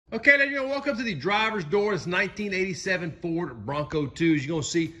Okay, ladies and gentlemen, welcome to the driver's door. It's 1987 Ford Bronco 2s. You're going to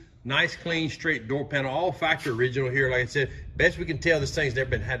see nice, clean, straight door panel, all factory original here. Like I said, best we can tell, this thing's never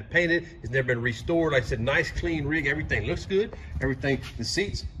been had painted. It's never been restored. Like I said, nice, clean rig. Everything looks good. Everything, the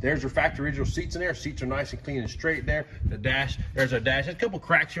seats, there's your factory original seats in there. Seats are nice and clean and straight there. The dash, there's our dash. There's a couple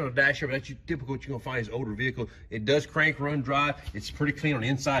cracks here on the dash here, but that's typical what you're going to find in these older vehicles. It does crank, run, drive. It's pretty clean on the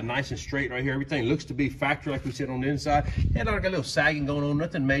inside, nice and straight right here. Everything looks to be factory, like we said, on the inside. Headliner got a little sagging going on,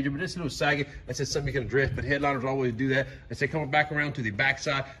 nothing major, but just a little sagging. I said something you can address, but headliners always do that. I said coming back around to the back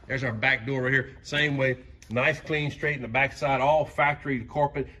side, there's our back door right here. Same way. Nice, clean, straight in the back side, all factory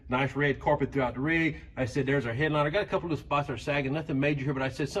carpet, nice red carpet throughout the rig. I said there's our headliner. Got a couple of spots that are sagging, nothing major here, but I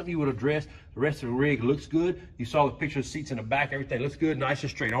said something you would address. The rest of the rig looks good. You saw the picture of the seats in the back, everything looks good, nice and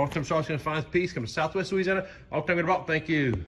straight. All the time Charlotte's gonna find peace, come to Southwest Louisiana. All the time about. Thank you.